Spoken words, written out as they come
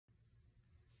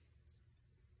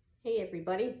Hey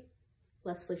everybody,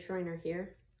 Leslie Schreiner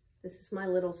here. This is my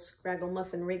little Scraggle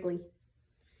Muffin Wrigley.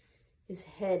 His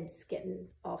head's getting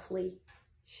awfully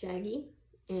shaggy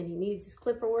and he needs his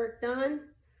clipper work done.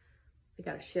 I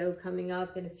got a show coming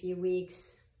up in a few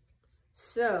weeks,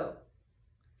 so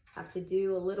have to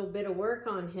do a little bit of work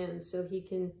on him so he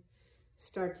can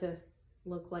start to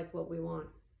look like what we want.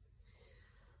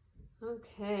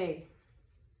 Okay,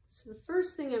 so the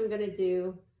first thing I'm going to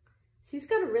do, he's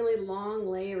got a really long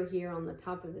layer here on the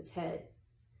top of his head.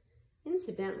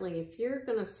 Incidentally, if you're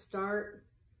going to start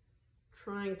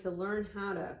trying to learn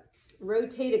how to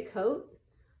rotate a coat,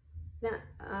 that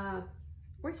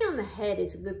working on the head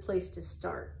is a good place to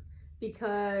start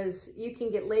because you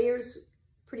can get layers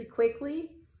pretty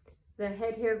quickly. The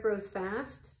head hair grows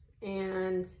fast,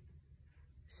 and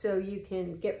so you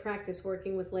can get practice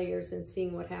working with layers and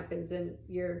seeing what happens, and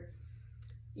you're,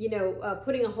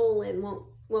 putting a hole in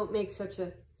won't make such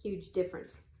a huge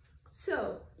difference.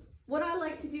 So what I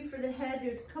like to do for the head,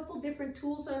 there's a couple different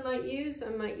tools I might use. I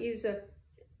might use a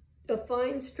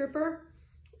fine stripper.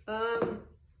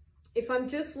 If I'm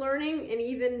just learning, and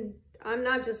even I'm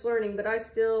not just learning, but I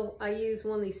use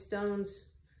one of these stones.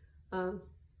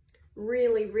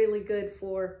 Really good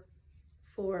for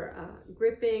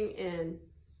gripping and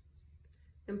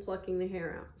plucking the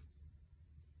hair out.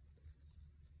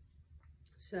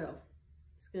 So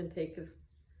it's going to take a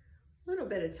little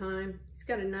bit of time. He's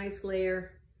got a nice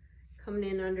layer coming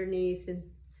in underneath. In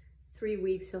 3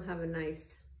 weeks he'll have a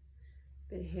nice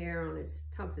bit of hair on his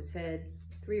top of his head.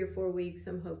 3 or 4 weeks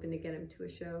I'm hoping to get him to a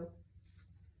show.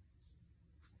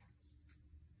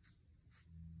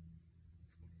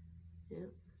 Yeah.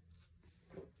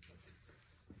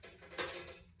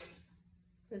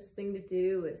 Best thing to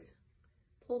do is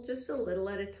pull just a little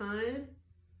at a time.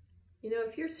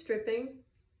 If you're stripping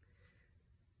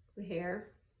the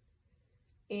hair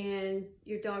and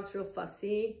your dog's real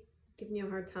fussy, giving you a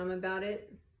hard time about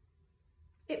it,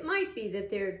 it might be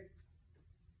that they're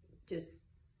just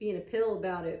being a pill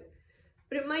about it,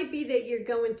 but it might be that you're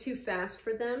going too fast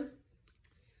for them,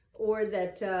 or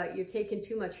that you're taking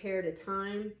too much hair at a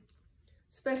time,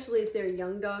 especially if they're a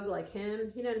young dog like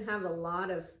him. He doesn't have a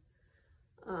lot of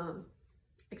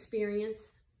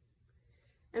experience.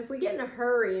 And if we get in a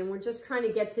hurry and we're just trying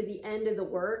to get to the end of the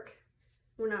work,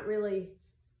 we're not really,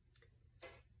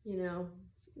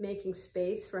 making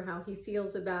space for how he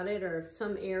feels about it, or if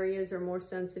some areas are more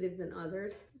sensitive than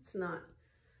others. It's not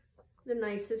the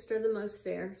nicest or the most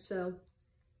fair, so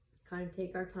kind of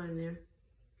take our time there.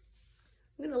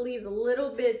 I'm going to leave a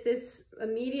little bit this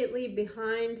immediately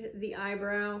behind the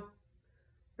eyebrow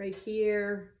right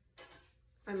here.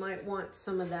 I might want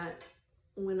some of that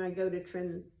when I go to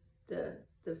trim the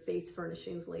face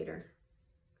furnishings later.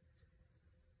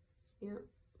 Yeah.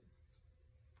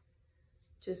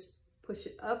 Just push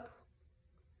it up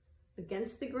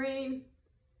against the grain.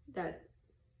 That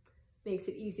makes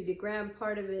it easy to grab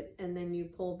part of it, and then you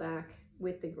pull back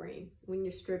with the grain. When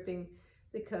you're stripping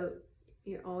the coat,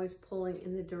 you're always pulling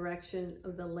in the direction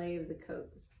of the lay of the coat.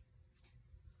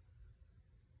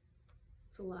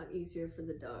 It's a lot easier for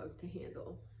the dog to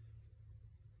handle.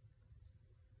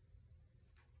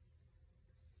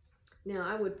 Now,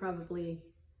 I would probably,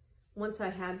 once I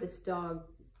had this dog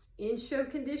in show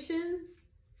condition,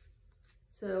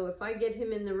 so if I get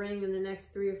him in the ring in the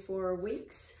next 3 or 4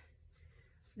 weeks,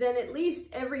 then at least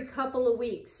every couple of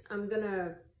weeks, I'm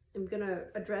gonna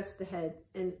address the head.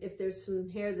 And if there's some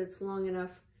hair that's long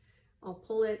enough, I'll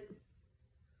pull it.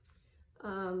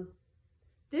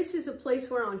 This is a place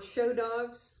where on show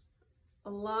dogs,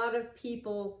 a lot of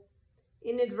people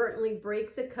inadvertently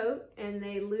break the coat and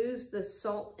they lose the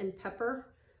salt and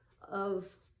pepper of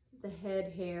the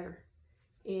head hair,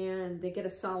 and they get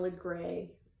a solid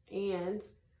gray. And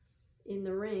in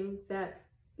the ring, that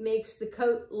makes the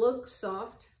coat look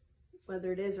soft,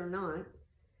 whether it is or not.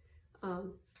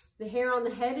 The hair on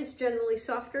the head is generally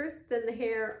softer than the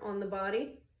hair on the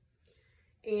body,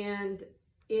 and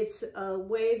it's a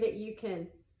way that you can,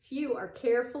 if you are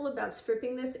careful about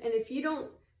stripping this, and if you don't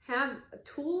have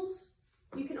tools,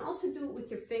 you can also do it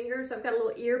with your fingers. I've got a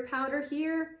little ear powder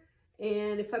here,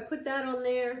 and if I put that on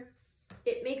there,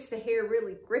 it makes the hair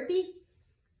really grippy,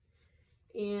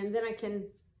 and then I can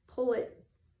pull it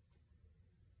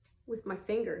with my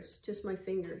fingers, just my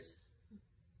fingers.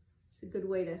 It's a good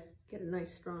way to get a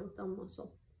nice strong thumb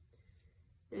muscle.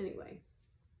 Anyway,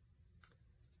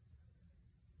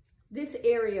 this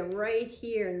area right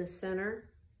here in the center,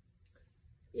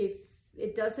 if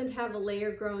it doesn't have a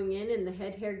layer growing in and the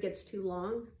head hair gets too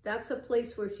long, that's a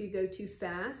place where if you go too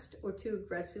fast or too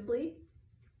aggressively,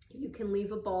 you can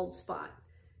leave a bald spot.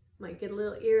 Might get a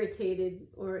little irritated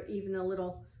or even a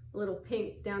little a little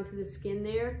pink down to the skin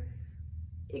there.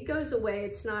 It goes away.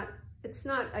 It's not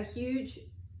a huge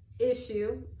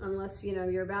issue unless, you know,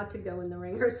 you're about to go in the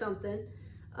ring or something.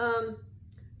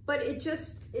 But it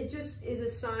just is a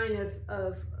sign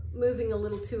of moving a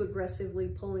little too aggressively,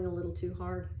 pulling a little too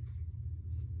hard.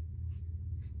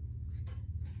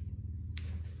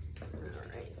 All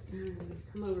right,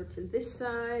 come over to this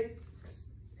side.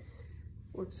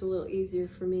 Works a little easier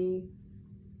for me.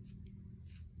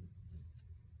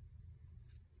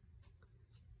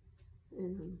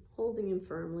 And I'm holding him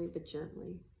firmly but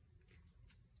gently.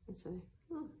 As I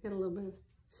got a little bit of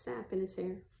sap in his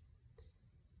hair.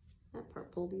 That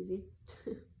part pulled easy.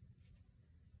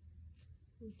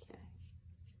 Okay.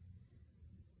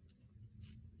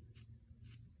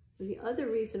 The other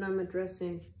reason I'm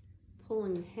addressing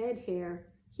pulling head hair,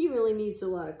 he really needs a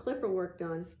lot of clipper work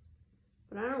done,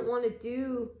 but I don't want to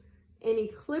do any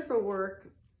clipper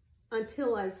work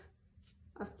until I've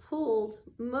pulled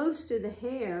most of the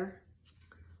hair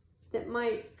that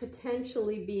might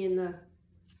potentially be in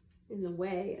the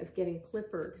way of getting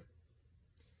clippered.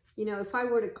 You know, if I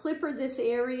were to clipper this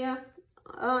area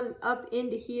up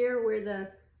into here where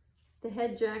the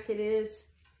head jacket is,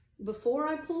 before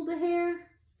I pull the hair,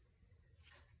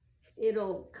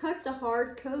 it'll cut the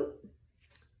hard coat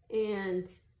and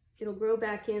it'll grow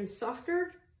back in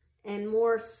softer and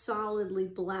more solidly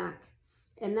black.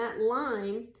 And that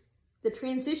line, the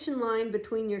transition line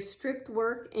between your stripped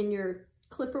work and your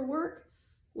clipper work,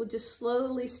 will just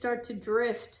slowly start to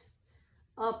drift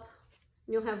up.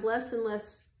 You'll have less and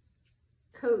less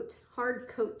coat, hard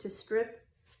coat to strip.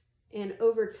 And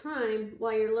over time,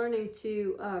 while you're learning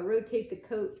to rotate the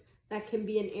coat, that can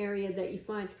be an area that you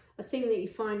find, a thing that you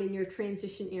find in your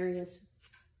transition areas,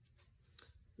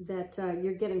 that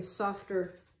you're getting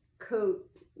softer coat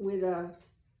with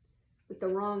the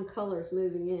wrong colors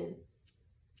moving in.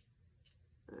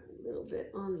 A little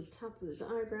bit on the top of his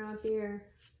eyebrow here.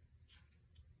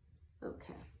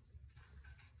 Okay.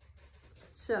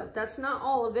 So that's not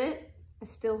all of it. I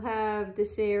still have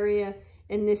this area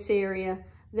and this area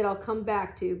that I'll come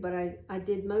back to, but I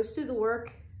did most of the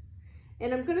work.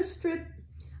 And I'm gonna strip,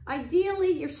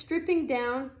 ideally you're stripping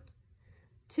down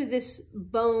to this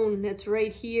bone that's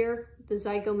right here, the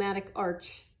zygomatic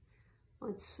arch.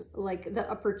 It's like the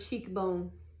upper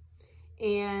cheekbone.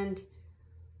 And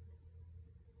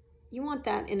you want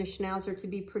that in a Schnauzer to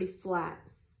be pretty flat.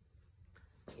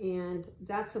 And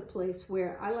that's a place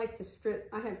where I like to strip.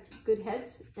 I have good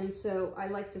heads, and so I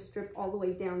like to strip all the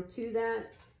way down to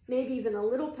that, maybe even a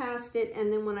little past it,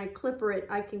 and then when I clipper it,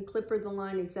 I can clipper the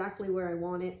line exactly where I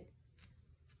want it.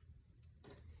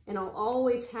 And I'll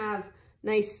always have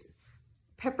nice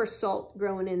pepper salt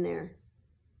growing in there.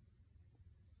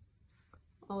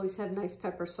 Always have nice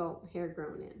pepper salt hair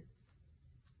growing in.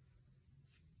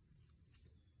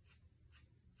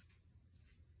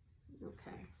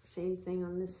 Okay, same thing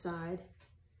on this side.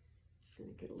 I'm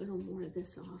gonna get a little more of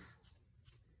this off.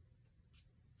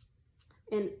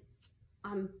 And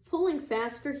I'm pulling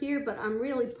faster here, but I'm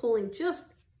really pulling just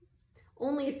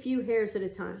only a few hairs at a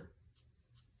time,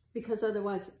 because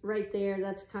otherwise right there,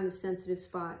 that's a kind of sensitive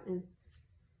spot, and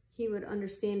he would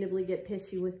understandably get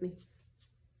pissy with me.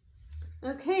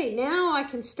 Okay, now I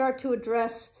can start to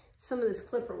address some of this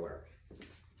clipper work.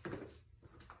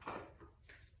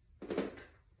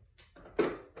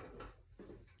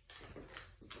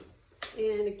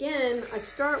 And again, I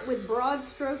start with broad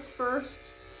strokes first,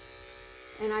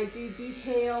 and I do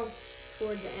detail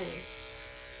toward the end.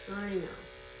 I know.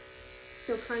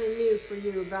 Still kind of new for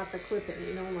you about the clipping.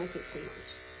 You don't like it too much.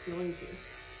 It's noisy.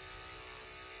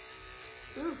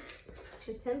 Oh,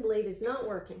 the 10 blade is not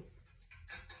working.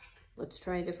 Let's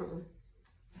try a different one.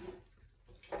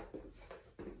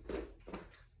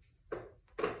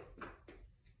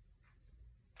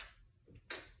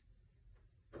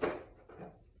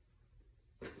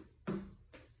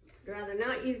 I'd rather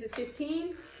not use a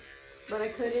 15, but I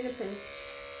could in a pinch.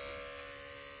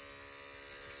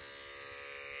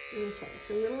 Okay,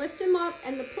 so I'm gonna lift him up,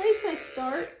 and the place I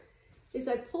start is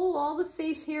I pull all the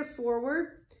face hair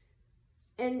forward,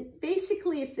 and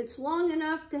basically if it's long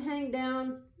enough to hang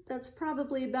down, that's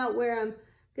probably about where I'm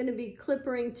gonna be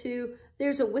clippering to.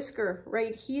 There's a whisker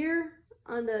right here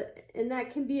on the, and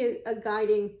that can be a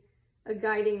guiding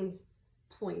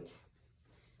point.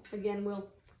 Again,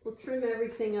 we'll trim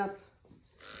everything up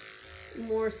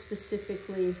more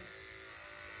specifically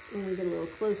when we get a little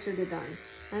closer to done.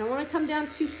 I don't want to come down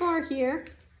too far here.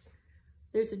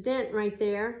 There's a dent right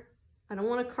there. I don't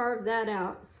want to carve that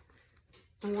out.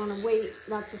 I want to wait.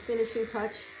 That's a finishing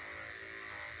touch.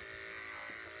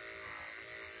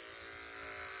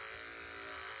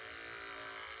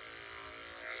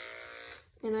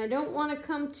 And I don't want to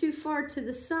come too far to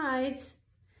the sides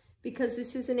because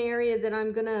this is an area that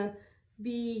I'm gonna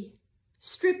be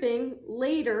stripping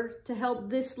later to help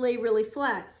this lay really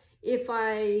flat. If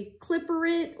I clipper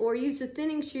it or use the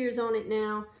thinning shears on it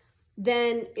now,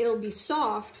 then it'll be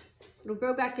soft. It'll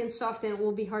grow back in soft and it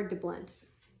will be hard to blend.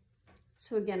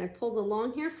 So again, I pull the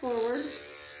long hair forward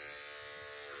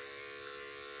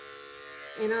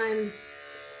and I'm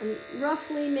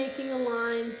roughly making a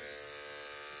line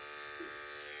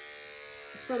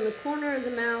from the corner of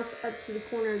the mouth up to the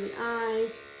corner of the eye.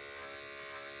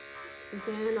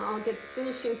 Again, I'll get the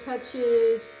finishing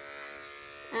touches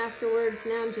afterwards.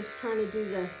 Now I'm just trying to do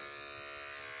the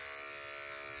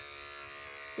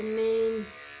main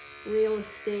real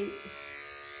estate.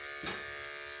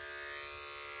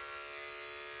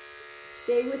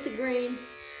 Stay with the grain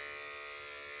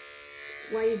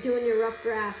while you're doing your rough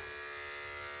draft.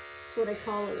 That's what I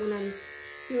call it when I'm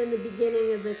doing the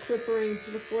beginning of the clippering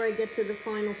before I get to the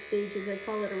final stages. I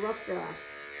call it a rough draft.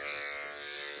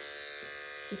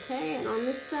 Okay, and on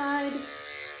this side,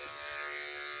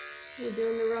 we're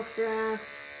doing the rough draft.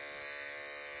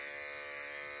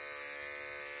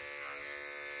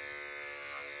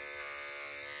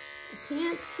 I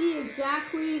can't see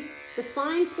exactly the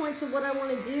fine points of what I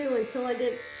want to do until I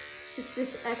get just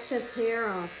this excess hair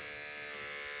off.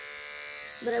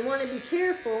 But I want to be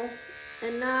careful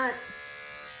and not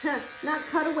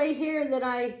cut away hair that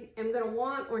I am going to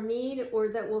want or need or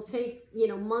that will take, you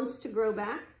know, months to grow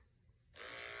back.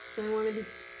 So I want to be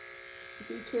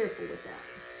careful with that.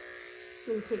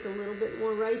 I'm going to take a little bit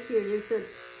more right here.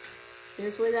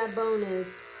 There's where that bone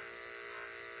is.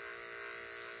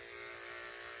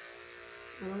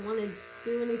 I don't want to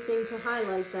do anything to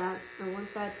highlight that. I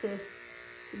want that to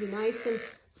be nice and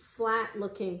flat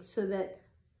looking so that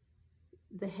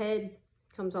the head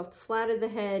comes off the flat of the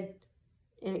head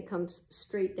and it comes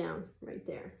straight down right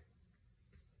there.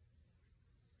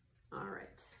 All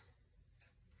right.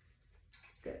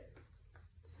 Good.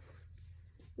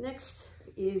 Next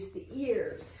is the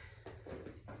ears.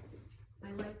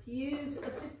 I like to use a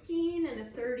 15 and a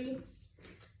 30.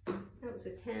 That was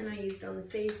a 10 I used on the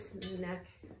face and the neck.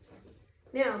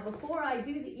 Now, before I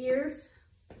do the ears,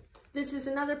 this is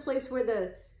another place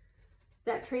where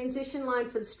that transition line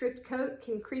for the stripped coat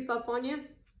can creep up on you.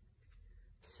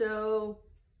 So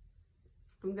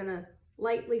I'm gonna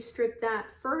lightly strip that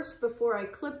first before I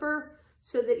clipper,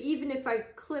 so that even if I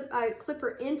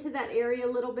clipper into that area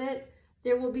a little bit,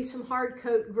 there will be some hard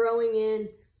coat growing in.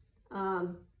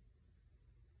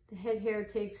 The head hair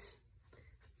takes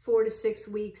 4 to 6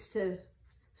 weeks to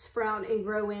sprout and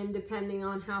grow in, depending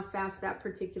on how fast that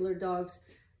particular dog's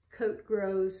coat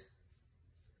grows.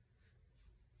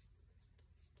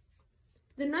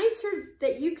 The nicer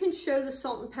that you can show the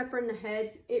salt and pepper in the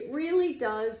head, it really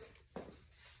does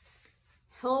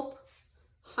help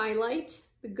highlight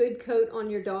the good coat on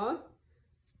your dog.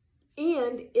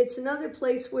 And it's another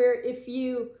place where if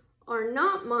you are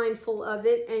not mindful of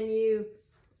it and you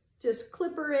just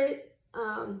clipper it,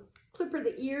 clipper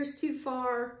the ears too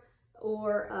far,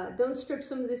 or don't strip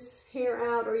some of this hair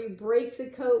out, or you break the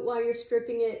coat while you're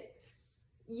stripping it,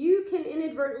 you can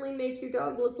inadvertently make your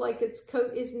dog look like its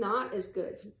coat is not as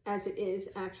good as it is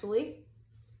actually.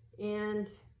 And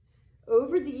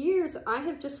over the years, I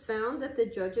have just found that the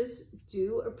judges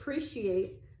do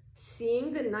appreciate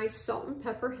seeing the nice salt and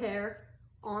pepper hair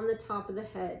on the top of the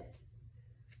head.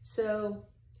 So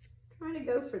try to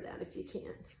go for that if you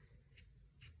can.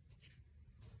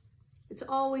 It's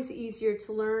always easier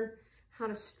to learn how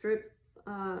to strip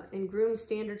and groom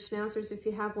standard schnauzers if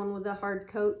you have one with a hard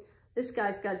coat. This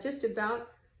guy's got just about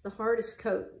the hardest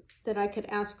coat that I could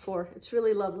ask for. It's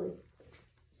really lovely.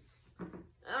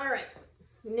 All right,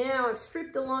 now I've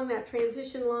stripped along that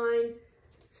transition line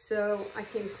so I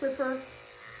can clipper.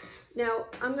 Now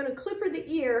I'm gonna clipper the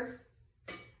ear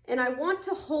and I want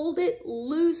to hold it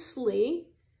loosely.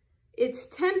 It's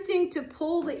tempting to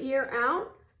pull the ear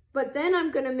out, but then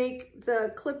I'm gonna make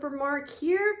the clipper mark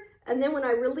here, and then when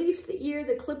I release the ear,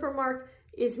 the clipper mark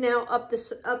is now up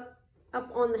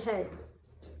on the head.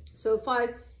 So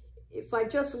if I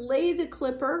just lay the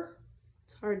clipper,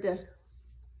 it's hard to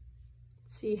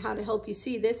see how to help you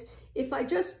see this. If I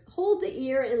just hold the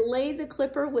ear and lay the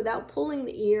clipper without pulling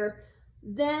the ear,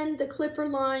 then the clipper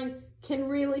line can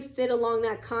really fit along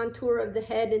that contour of the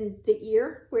head and the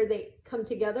ear where they come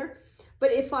together.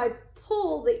 But if I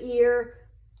pull the ear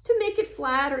to make it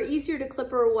flat or easier to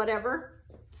clipper or whatever,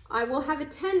 I will have a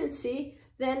tendency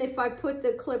then, if I put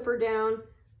the clipper down,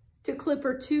 to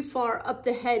clipper too far up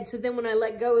the head. So then when I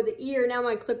let go of the ear, now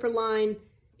my clipper line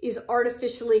is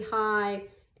artificially high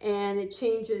and it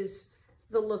changes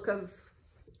the look of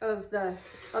of the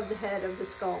head of the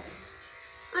skull.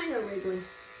 I know, Wrigley.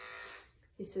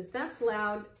 He says, that's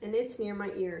loud and it's near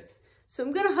my ears. So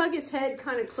I'm gonna hug his head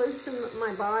kind of close to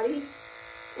my body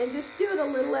and just do it a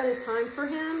little at a time for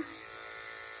him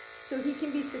so he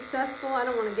can be successful. I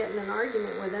don't want to get in an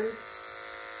argument with him.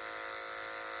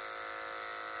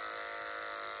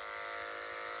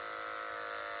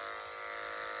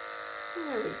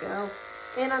 There we go.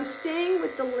 And I'm staying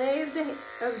with the lay of the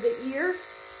ear,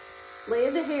 lay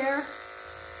of the hair,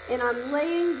 and I'm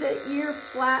laying the ear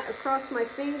flat across my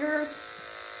fingers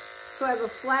so I have a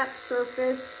flat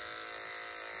surface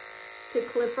to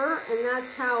clipper, and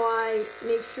that's how I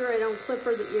make sure I don't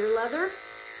clipper the ear leather.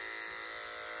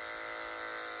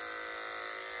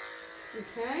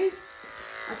 Okay,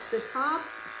 that's the top.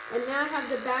 And now I have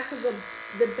the back of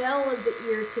the bell of the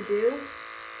ear to do.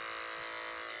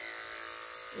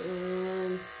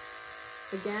 And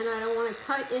again, I don't want to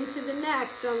cut into the neck,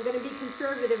 so I'm going to be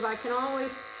conservative. I can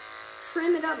always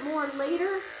trim it up more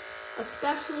later,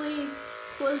 especially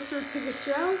closer to the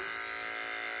show.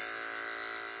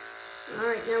 All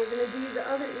right, now we're going to do the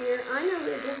other ear. I know,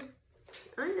 Wrigley.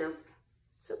 I know.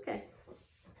 It's okay.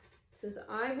 It says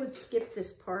I would skip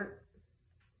this part.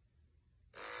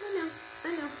 I know.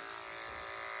 I know.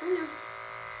 I know.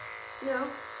 No.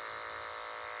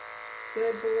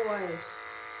 Good boy.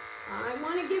 I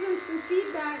want to give him some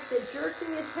feedback that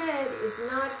jerking his head is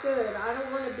not good. I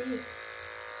don't want to be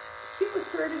too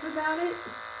assertive about it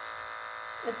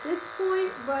at this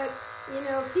point, but, you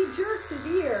know, if he jerks his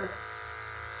ear,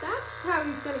 that's how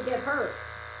he's going to get hurt.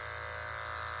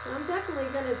 So I'm definitely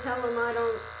going to tell him I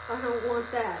don't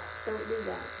want that. Don't do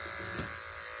that.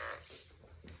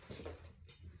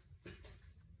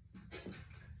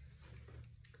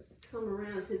 Come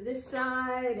around to this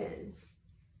side and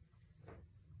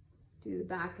do the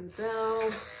back of the bell.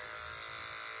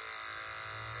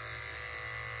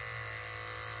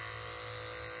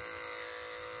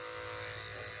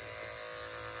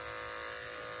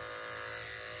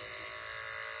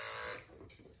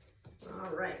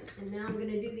 All right, and now I'm going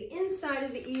to do the inside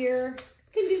of the ear.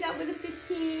 You can do that with a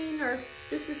 15, or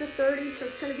this is a 30, so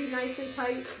it's going to be nice and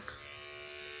tight.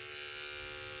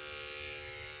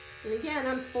 And again,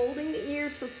 I'm folding the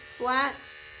ear so it's flat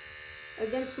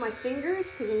against my fingers,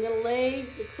 because I'm going to lay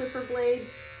the clipper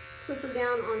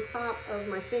down on top of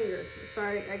my fingers. I'm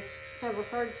sorry, I have a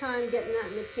hard time getting that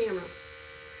in the camera.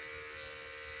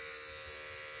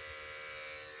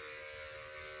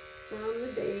 From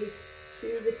the base to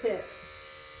the tip.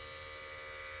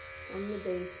 From the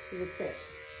base to the tip.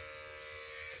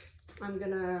 I've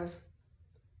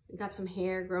got some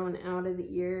hair growing out of the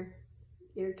ear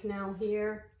canal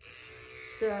here.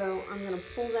 So I'm gonna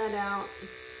pull that out.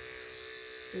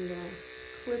 I'm gonna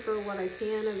clipper what I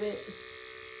can of it.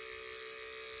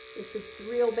 If it's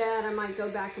real bad, I might go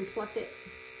back and pluck it.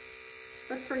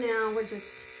 But for now, we're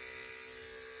just,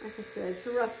 like I said, it's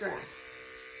a rough draft.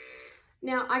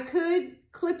 Now, I could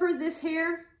clipper this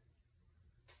hair,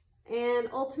 and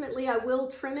ultimately I will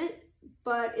trim it,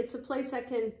 but it's a place I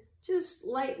can just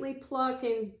lightly pluck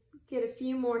and get a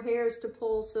few more hairs to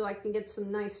pull so I can get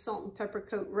some nice salt and pepper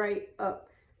coat right up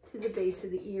to the base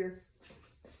of the ear.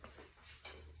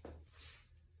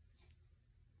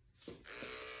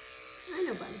 I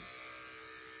know, buddy.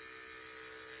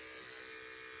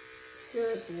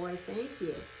 Good boy, thank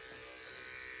you.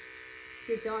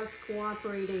 Your dog's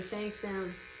cooperating, thank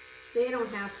them. They don't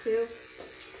have to.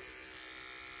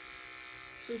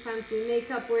 Sometimes we make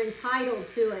up we're entitled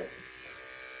to it.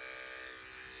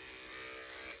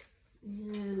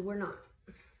 And we're not.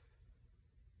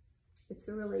 It's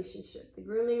a relationship. The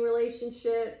grooming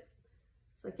relationship,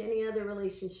 it's like any other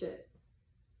relationship.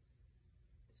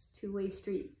 It's a two-way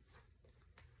street.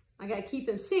 I gotta keep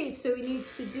him safe, so he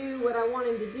needs to do what I want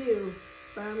him to do,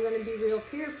 but I'm gonna be real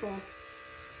careful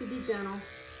to be gentle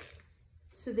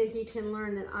so that he can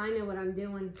learn that I know what I'm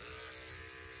doing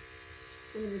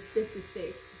and that this is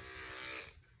safe.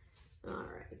 All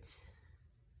right.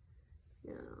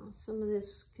 Now, some of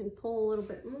this can pull a little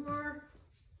bit more.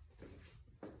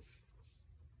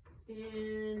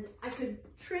 And I could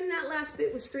trim that last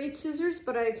bit with straight scissors,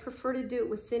 but I prefer to do it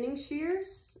with thinning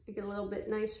shears. I get a little bit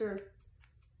nicer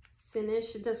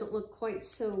finish. It doesn't look quite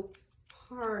so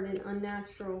hard and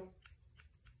unnatural.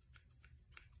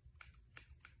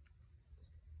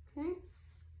 Okay.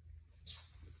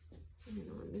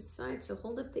 And on this side, so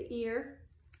hold up the ear.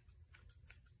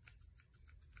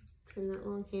 Trim that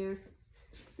long hair.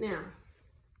 Now,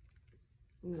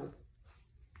 I'm gonna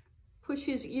push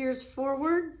his ears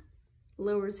forward,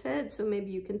 lower his head so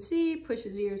maybe you can see, push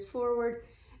his ears forward,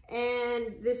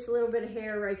 and this little bit of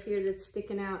hair right here that's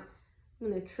sticking out, I'm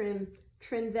gonna trim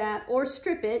trim that or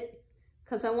strip it,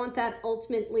 because I want that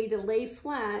ultimately to lay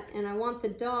flat, and I want the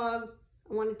dog,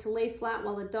 I want it to lay flat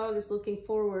while the dog is looking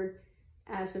forward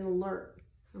as an alert,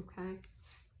 okay?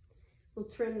 We'll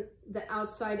trim the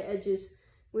outside edges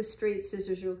with straight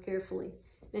scissors real carefully.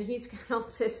 Now he's got all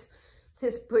this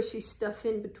bushy stuff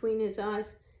in between his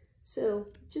eyes. So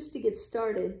just to get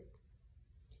started,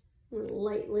 I'm going to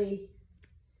lightly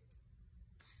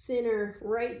thinner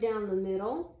right down the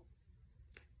middle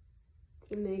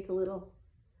to make a little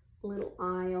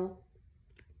aisle.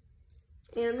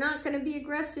 And I'm not going to be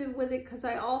aggressive with it because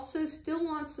I also still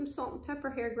want some salt and pepper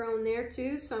hair growing there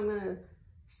too. So I'm going to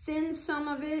thin some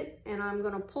of it, and I'm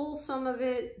going to pull some of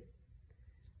it,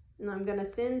 and I'm going to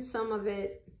thin some of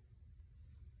it,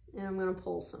 and I'm going to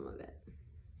pull some of it.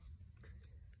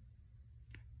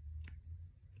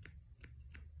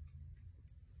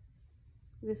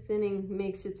 The thinning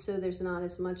makes it so there's not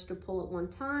as much to pull at one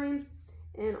time,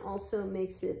 and also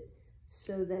makes it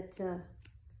so that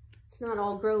it's not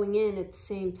all growing in at the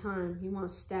same time. You want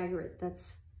to stagger it.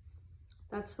 That's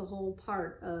the whole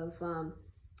part of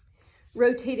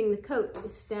rotating the coat,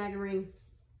 is staggering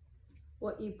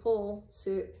what you pull,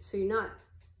 so you're not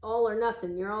all or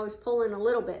nothing. You're always pulling a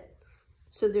little bit,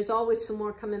 so there's always some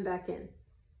more coming back in.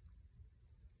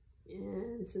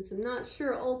 And since I'm not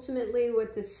sure ultimately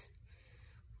what this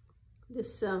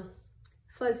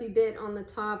fuzzy bit on the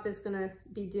top is going to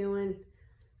be doing,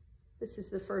 this is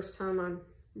the first time I'm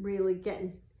really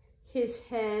getting his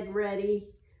head ready,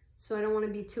 so I don't want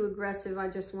to be too aggressive. I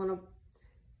just want to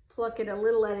pluck it a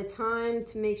little at a time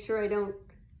to make sure I don't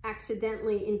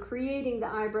accidentally, in creating the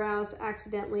eyebrows,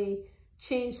 accidentally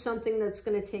change something that's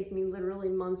going to take me literally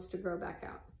months to grow back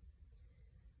out.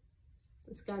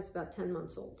 This guy's about 10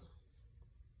 months old.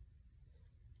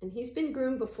 And he's been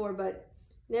groomed before, but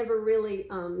never really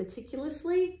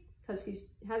meticulously, because he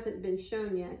hasn't been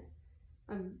shown yet.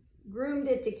 I've groomed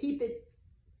it to keep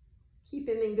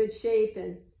him in good shape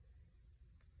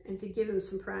and to give him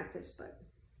some practice, but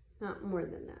not more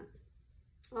than that.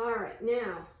 All right,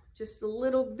 now just a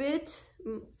little bit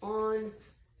on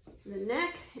the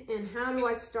neck, and how do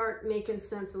I start making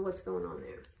sense of what's going on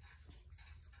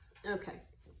there? Okay,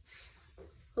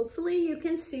 hopefully you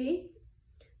can see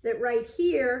that right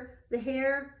here the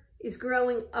hair is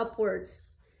growing upwards,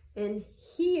 and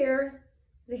here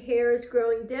the hair is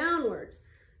growing downwards.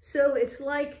 So it's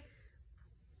like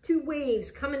two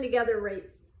waves coming together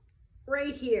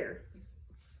right here.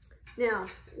 Now,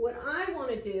 what I want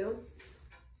to do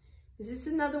is, this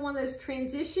is another one of those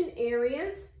transition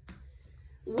areas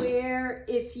where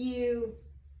if you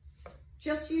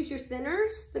just use your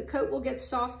thinners, the coat will get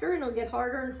softer and it'll get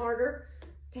harder and harder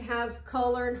to have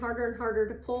color and harder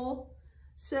to pull.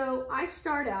 So I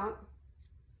start out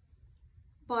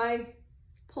by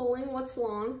pulling what's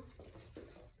long,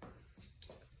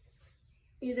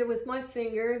 either with my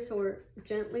fingers or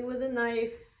gently with a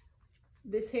knife.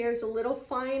 This hair is a little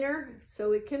finer,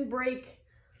 so it can break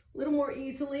a little more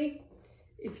easily.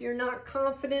 If you're not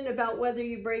confident about whether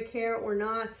you break hair or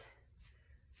not,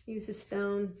 use a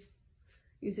stone,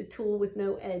 use a tool with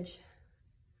no edge.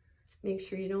 Make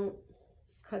sure you don't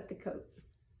cut the coat.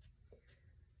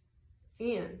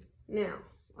 And now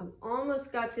I've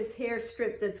almost got this hair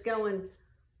strip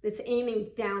that's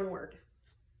aiming downward.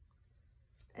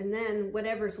 And then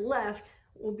whatever's left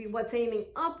will be what's aiming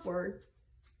upward.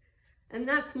 And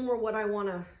that's more what I'm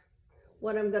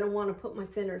gonna want to put my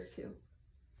thinners to.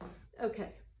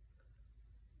 Okay,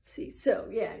 let's see. So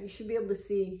yeah, you should be able to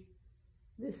see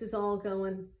this is all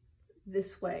going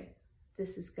this way.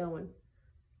 This is going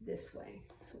this way.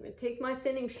 So I'm gonna take my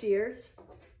thinning shears,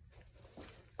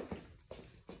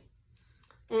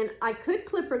 and I could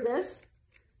clipper this,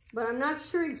 but I'm not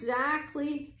sure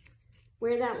exactly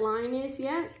where that line is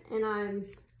yet, and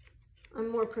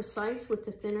I'm more precise with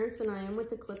the thinners than I am with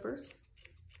the clippers.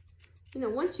 You know,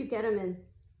 once you get them in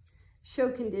show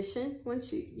condition,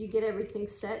 once you get everything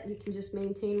set, you can just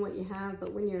maintain what you have.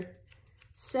 But when you're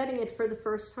setting it for the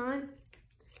first time,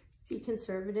 be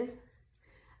conservative.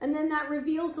 And then that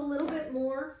reveals a little bit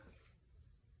more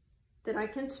that I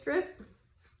can strip,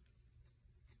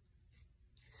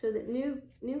 so that new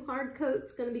hard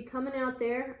coat's going to be coming out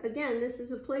there. Again, this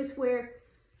is a place where,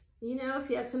 you know, if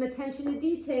you have some attention to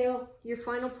detail, your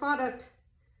final product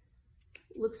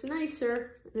looks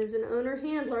nicer. And as an owner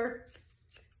handler,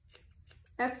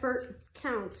 effort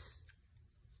counts.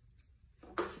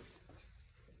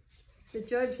 The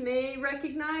judge may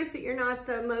recognize that you're not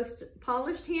the most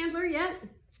polished handler yet,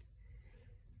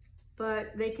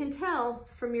 but they can tell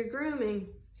from your grooming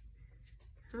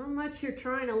how much you're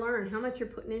trying to learn, how much you're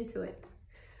putting into it.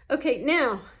 Okay,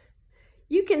 now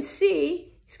you can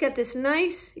see He's got this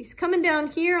nice, he's coming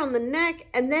down here on the neck,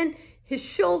 and then his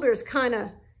shoulders kind of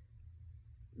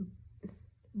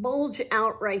bulge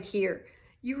out right here.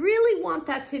 You really want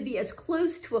that to be as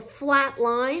close to a flat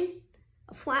line,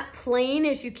 a flat plane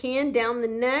as you can down the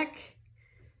neck.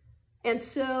 And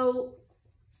so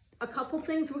a couple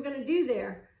things we're gonna do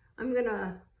there. I'm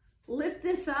gonna lift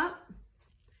this up,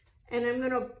 and I'm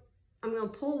gonna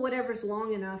pull whatever's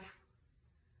long enough.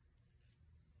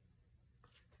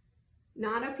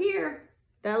 Not up here.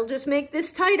 That'll just make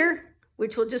this tighter,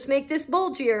 which will just make this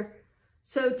bulgier.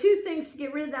 So 2 things to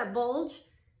get rid of that bulge.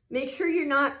 Make sure you're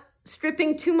not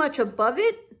stripping too much above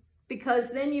it,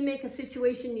 because then you make a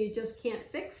situation you just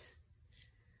can't fix.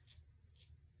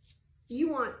 You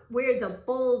want where the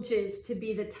bulge is to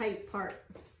be the tight part.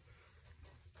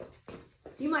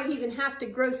 You might even have to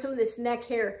grow some of this neck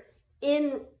hair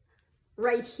in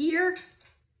right here,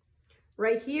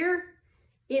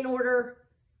 in order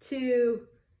to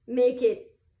make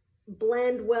it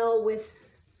blend well with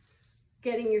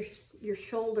getting your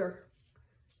shoulder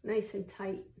nice and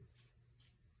tight.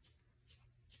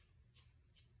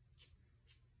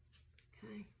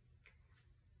 Okay.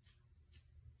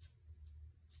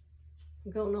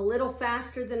 I'm going a little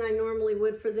faster than I normally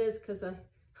would for this because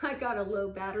I got a low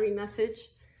battery message,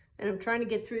 and I'm trying to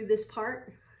get through this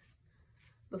part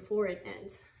before it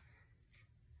ends.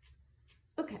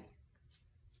 Okay.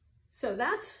 So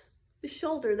that's the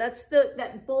shoulder. That's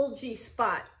that bulgy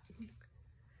spot.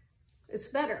 It's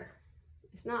better.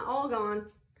 It's not all gone.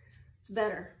 It's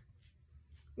better.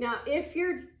 Now, if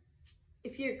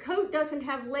your coat doesn't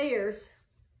have layers,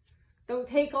 don't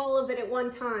take all of it at one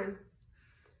time,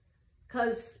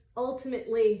 because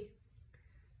ultimately,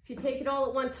 if you take it all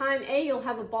at one time, A, you'll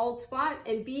have a bald spot,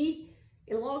 and B,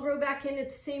 it'll all grow back in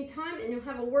at the same time, and you'll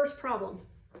have a worse problem.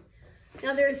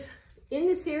 Now, in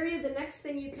this area, the next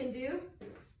thing you can do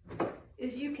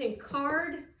is you can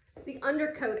card the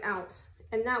undercoat out,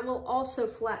 and that will also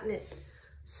flatten it.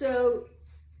 So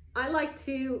I like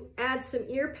to add some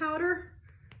ear powder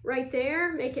right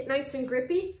there, make it nice and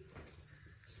grippy.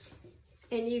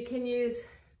 And you can use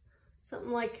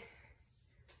something like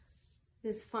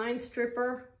this fine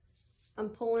stripper. I'm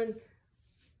pulling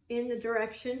in the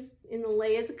direction, in the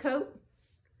lay of the coat,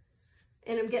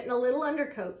 and I'm getting a little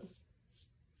undercoat.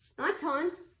 Not a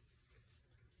ton.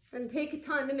 And take a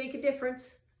ton to make a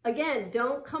difference. Again,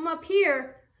 don't come up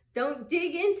here. Don't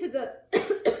dig into the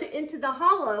into the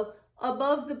hollow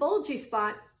above the bulgy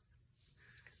spot,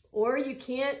 or you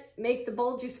can't make the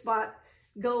bulgy spot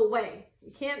go away.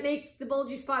 You can't make the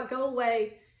bulgy spot go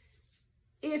away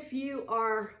if you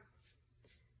are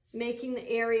making the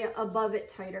area above it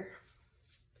tighter.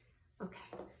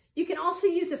 Okay. You can also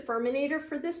use a firminator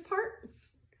for this part.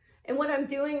 And what I'm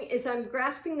doing is I'm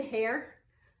grasping the hair,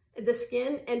 the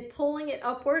skin, and pulling it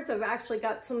upwards. I've actually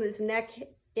got some of his neck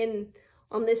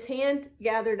on this hand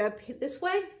gathered up this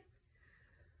way.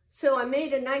 So I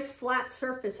made a nice flat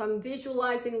surface. I'm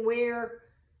visualizing where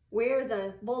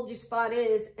the bulgy spot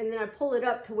is, and then I pull it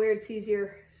up to where it's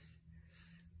easier.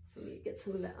 Let me get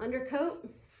some of the undercoat.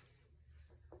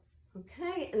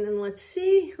 Okay, and then let's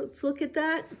see. Let's look at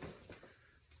that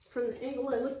from the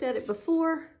angle I looked at it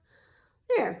before.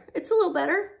 There, it's a little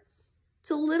better. It's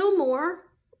a little more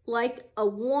like a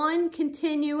one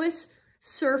continuous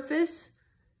surface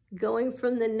going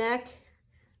from the neck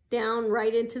down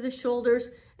right into the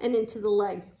shoulders and into the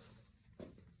leg.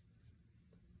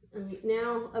 And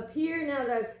now up here, now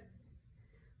that I've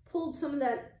pulled some of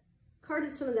that,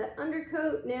 carded some of that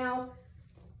undercoat, now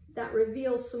that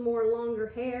reveals some more longer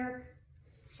hair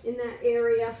in that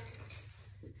area,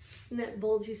 in that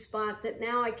bulgy spot that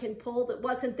now I can pull that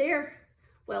wasn't there.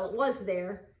 Well, it was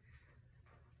there,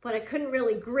 but I couldn't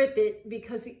really grip it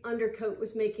because the undercoat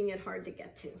was making it hard to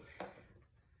get to.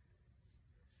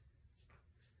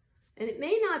 And it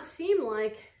may not seem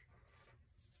like,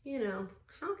 you know,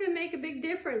 how can it make a big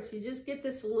difference? You just get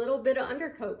this little bit of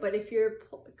undercoat, but if you're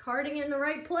carding in the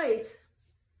right place,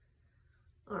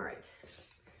 all right.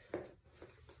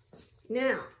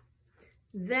 Now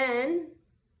that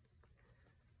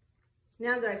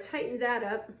I've tightened that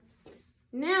up,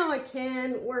 now I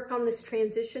can work on this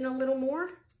transition a little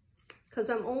more because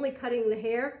I'm only cutting the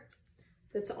hair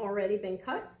that's already been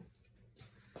cut.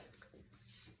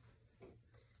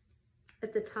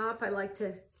 At the top, I like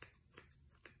to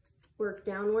work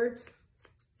downwards.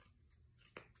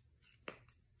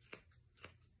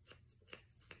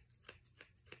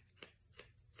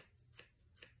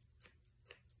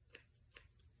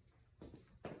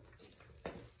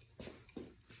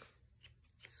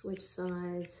 Switch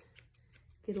sides,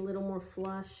 get a little more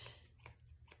flush.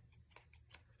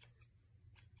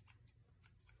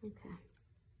 Okay.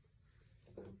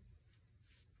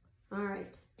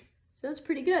 So that's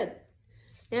pretty good.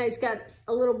 Now he's got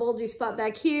a little bulgy spot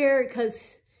back here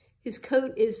because his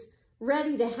coat is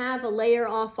ready to have a layer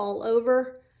off all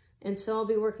over. And so I'll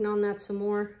be working on that some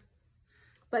more.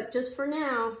 But just for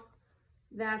now,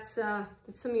 that's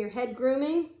some of your head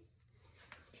grooming.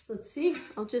 Let's see,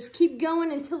 I'll just keep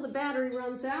going until the battery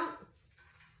runs out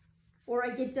or I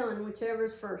get done,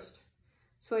 whichever's first.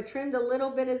 So I trimmed a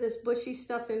little bit of this bushy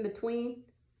stuff in between.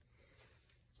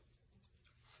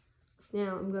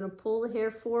 Now I'm going to pull the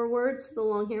hair forwards, the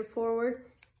long hair forward,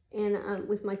 and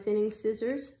with my thinning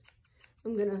scissors,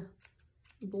 I'm going to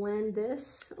blend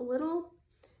this a little.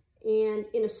 And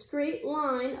in a straight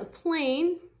line, a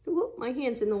plane, whoop, my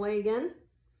hand's in the way again.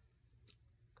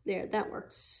 There, that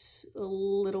works a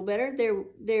little better.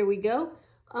 There we go.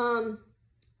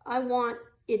 I want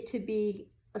it to be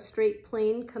a straight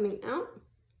plane coming out.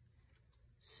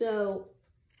 So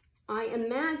I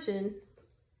imagine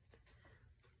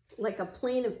like a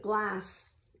plane of glass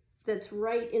that's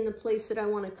right in the place that I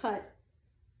want to cut,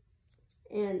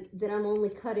 and that I'm only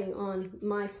cutting on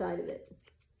my side of it,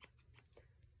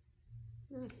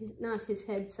 not his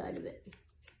head side of it.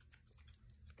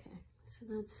 Okay, so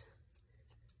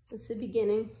that's the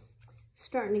beginning.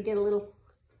 Starting to get a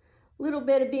little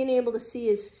bit of being able to see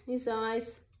his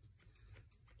eyes.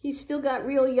 He's still got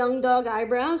real young dog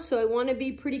eyebrows, so I want to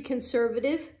be pretty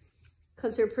conservative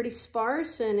because they're pretty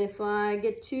sparse, and if I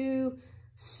get too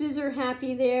scissor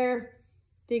happy there,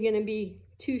 they're going to be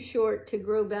too short to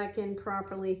grow back in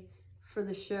properly for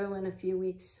the show in a few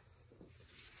weeks.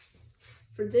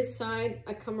 For this side,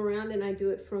 I come around and I do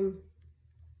it from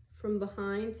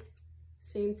behind.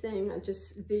 Same thing, I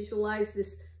just visualize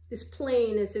this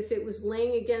plane as if it was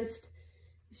laying against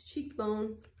his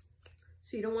cheekbone.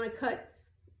 So you don't want to cut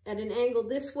at an angle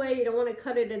this way, you don't want to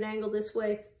cut at an angle this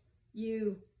way.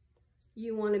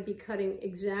 You want to be cutting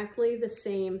exactly the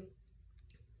same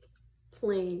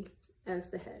plane as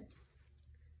the head.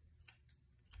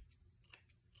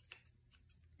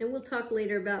 And we'll talk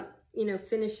later about, you know,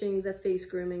 finishing the face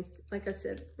grooming. Like I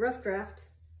said, rough draft.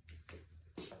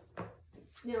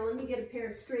 Now let me get a pair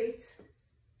of straights.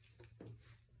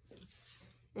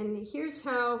 And here's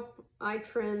how I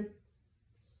trim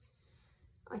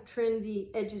the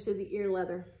edges of the ear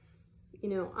leather. You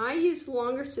know, I use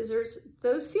longer scissors.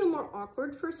 Those feel more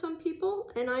awkward for some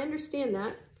people, and I understand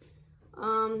that.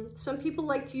 Some people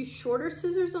like to use shorter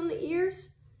scissors on the ears,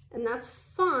 and that's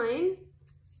fine.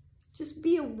 Just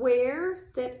be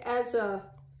aware that as a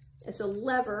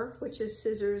lever, which is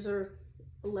scissors or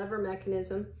a lever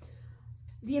mechanism,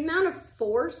 the amount of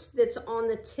force that's on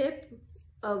the tip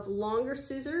of longer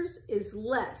scissors is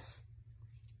less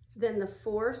than the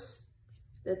force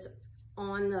that's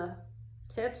on the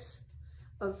tips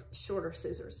of shorter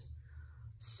scissors.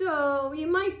 So you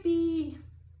might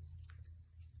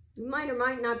or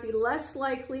might not be less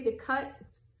likely to cut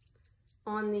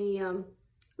on the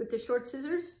with the short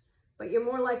scissors, but you're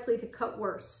more likely to cut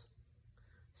worse.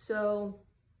 So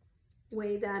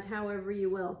weigh that however you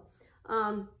will.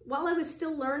 While I was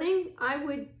still learning, I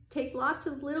would take lots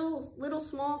of little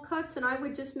small cuts, and I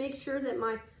would just make sure that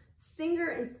my finger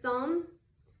and thumb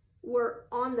were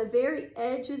on the very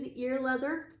edge of the ear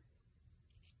leather,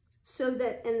 so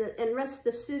that and rest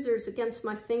the scissors against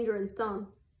my finger and thumb,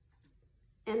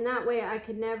 and that way I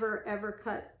could never ever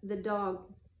cut the dog.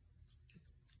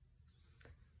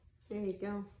 There you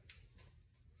go.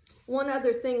 One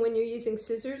other thing, when you're using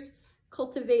scissors,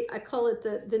 cultivate, I call it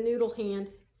the noodle hand.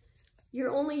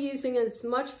 You're only using as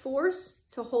much force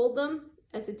to hold them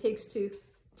as it takes to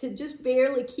just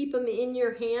barely keep them in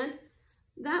your hand.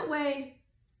 That way,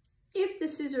 if the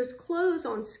scissors close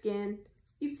on skin,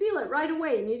 you feel it right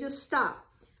away and you just stop.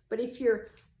 But if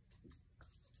you're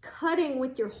cutting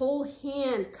with your whole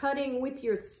hand, cutting with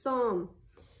your thumb,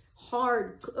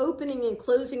 hard, opening and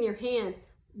closing your hand,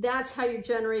 that's how you're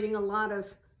generating a lot of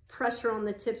pressure on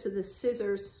the tips of the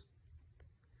scissors,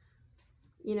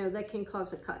 you know, that can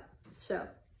cause a cut. So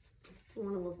I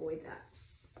want to avoid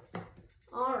that.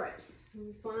 All right, let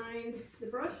me find the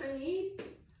brush I need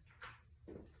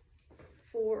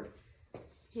for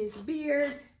his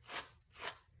beard.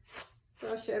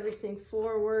 Brush everything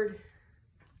forward.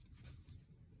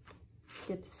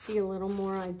 Get to see a little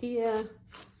more idea.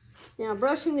 Now,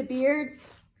 brushing the beard,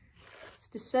 it's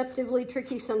deceptively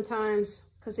tricky sometimes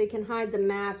because they can hide the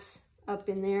mats up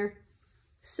in there.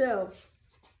 So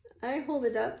I hold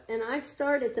it up and I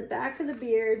start at the back of the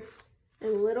beard,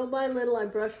 and little by little I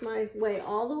brush my way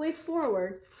all the way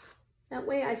forward. That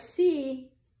way I see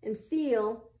and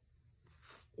feel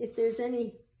if there's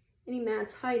any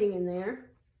mats hiding in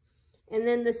there. And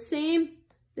then the same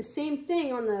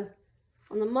thing on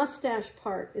the mustache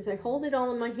part is I hold it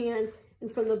all in my hand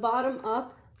And from the bottom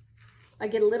up, I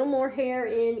get a little more hair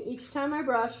in each time I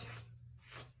brush.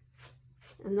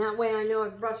 And that way I know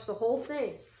I've brushed the whole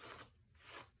thing.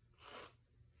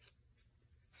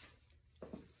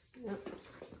 Yep.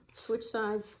 Switch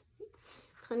sides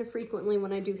kind of frequently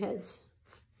when I do heads.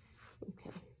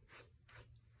 Okay.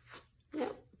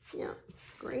 Yep, yep,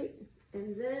 great.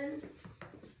 And then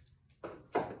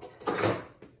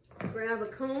grab a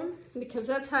comb, because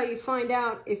that's how you find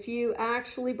out if you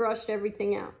actually brushed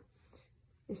everything out.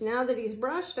 Is now that he's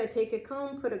brushed, I take a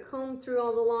comb, put a comb through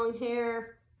all the long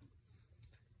hair.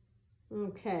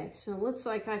 Okay, so it looks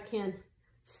like I can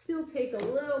still take a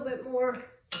little bit more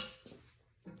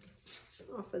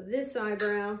off of this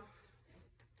eyebrow.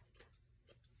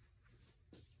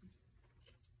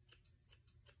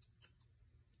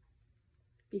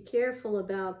 Be careful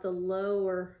about the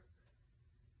lower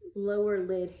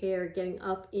lid hair getting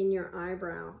up in your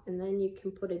eyebrow, and then you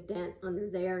can put a dent under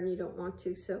there and you don't want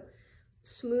to. So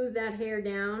smooth that hair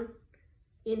down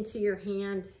into your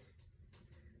hand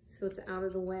so it's out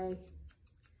of the way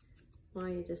while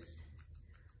you just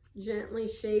gently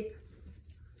shape.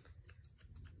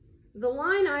 The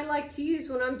line I like to use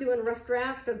when I'm doing a rough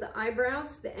draft of the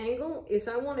eyebrows, the angle, is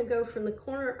I want to go from the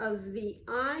corner of the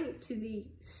eye to the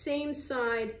same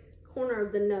side corner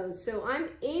of the nose. So I'm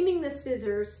aiming the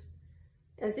scissors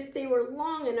as if they were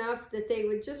long enough that they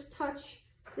would just touch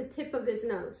the tip of his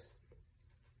nose.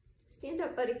 Stand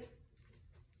up, buddy.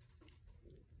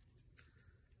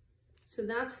 So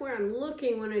that's where I'm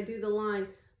looking when I do the line.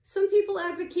 Some people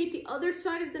advocate the other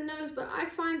side of the nose, but I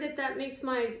find that that makes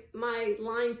my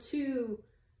line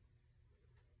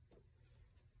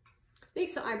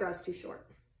makes the eyebrows too short.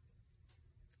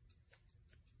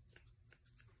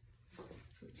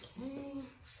 Okay.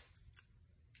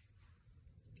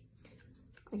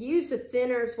 I use the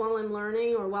thinners while I'm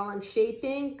learning or while I'm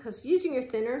shaping, because using your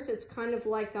thinners, it's kind of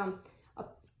like a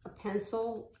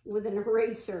pencil with an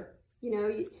eraser. You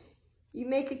know, you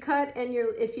make a cut, and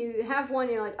if you have one,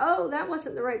 you're like, oh, that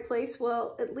wasn't the right place.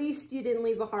 Well, at least you didn't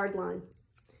leave a hard line.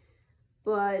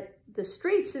 But the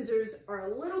straight scissors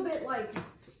are a little bit like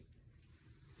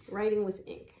writing with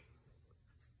ink.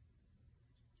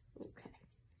 Okay.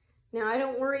 Now, I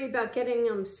don't worry about getting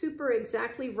them super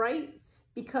exactly right,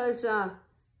 because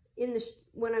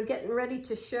when I'm getting ready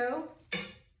to show,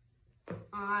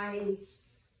 I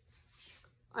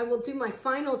will do my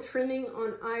final trimming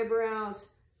on eyebrows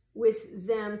with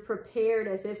them prepared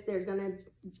as if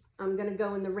I'm gonna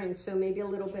go in the ring. So maybe a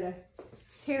little bit of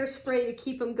hairspray to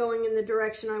keep them going in the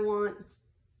direction I want.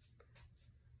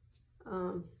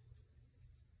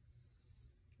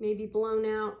 Maybe blown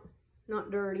out, not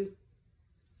dirty.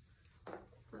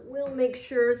 I will make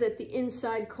sure that the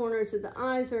inside corners of the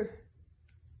eyes are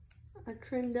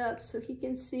trimmed up so he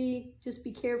can see. Just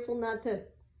be careful not to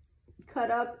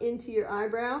cut up into your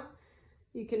eyebrow.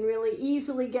 You can really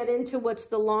easily get into what's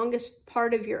the longest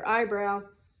part of your eyebrow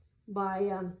by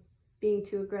being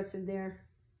too aggressive there.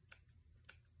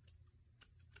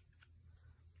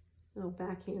 Oh,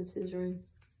 backhand scissoring.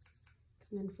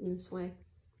 Come in from this way.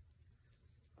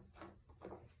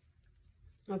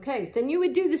 Okay, then you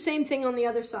would do the same thing on the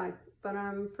other side, but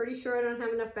I'm pretty sure I don't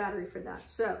have enough battery for that.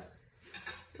 So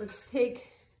let's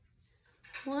take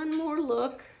one more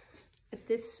look at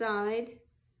this side.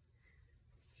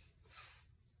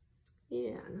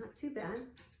 Yeah, not too bad.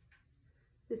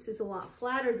 This is a lot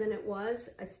flatter than it was.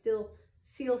 I still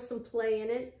feel some play in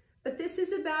it, but this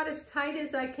is about as tight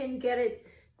as I can get it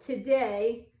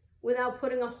today without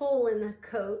putting a hole in the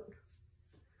coat.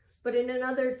 But in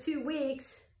another 2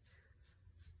 weeks,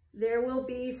 there will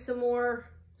be some more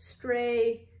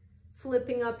stray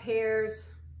flipping up hairs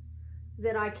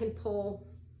that I can pull.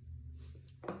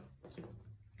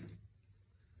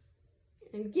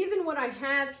 And given what I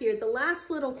have here, the last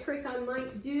little trick I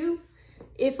might do,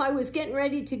 if I was getting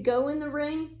ready to go in the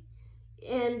ring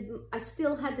and I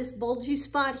still had this bulgy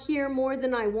spot here more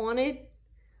than I wanted,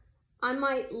 I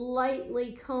might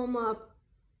lightly comb up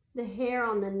the hair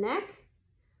on the neck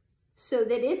so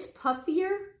that it's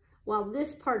puffier while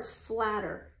this part's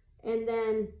flatter. And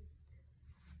then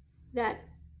that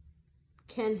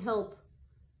can help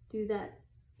do that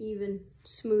even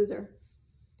smoother.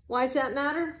 Why does that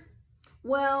matter?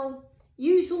 Well,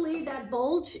 usually that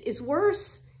bulge is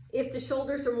worse if the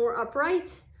shoulders are more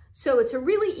upright. So it's a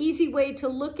really easy way to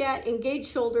look at and gauge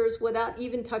shoulders without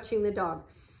even touching the dog.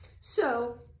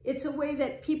 So it's a way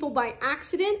that people by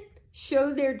accident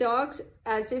show their dogs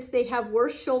as if they have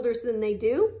worse shoulders than they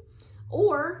do.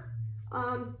 Or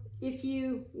if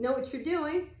you know what you're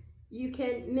doing, you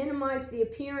can minimize the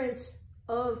appearance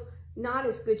of not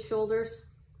as good shoulders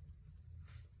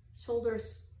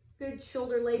good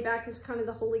shoulder layback is kind of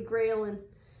the holy grail in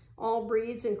all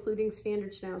breeds, including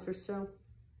Standard Schnauzer. So,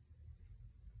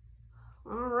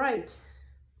 all right.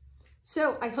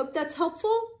 So I hope that's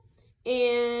helpful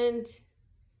and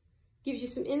gives you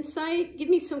some insight. Give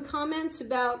me some comments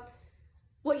about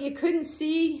what you couldn't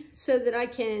see so that I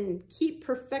can keep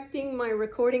perfecting my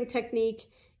recording technique.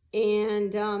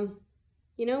 And,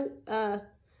 you know,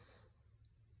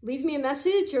 leave me a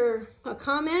message or a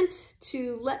comment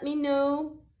to let me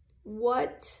know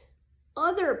what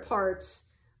other parts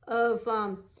of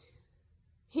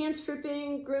hand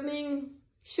stripping, grooming,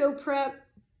 show prep,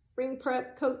 ring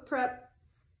prep, coat prep,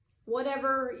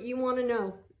 whatever you want to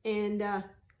know. And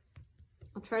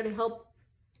I'll try to help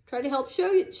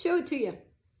show it to you.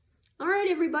 All right,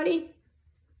 everybody.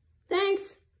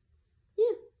 Thanks.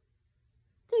 Yeah.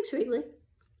 Thanks, Wrigley.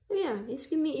 Oh, yeah, he's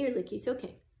giving me ear lickies.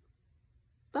 Okay.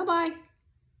 Bye-bye.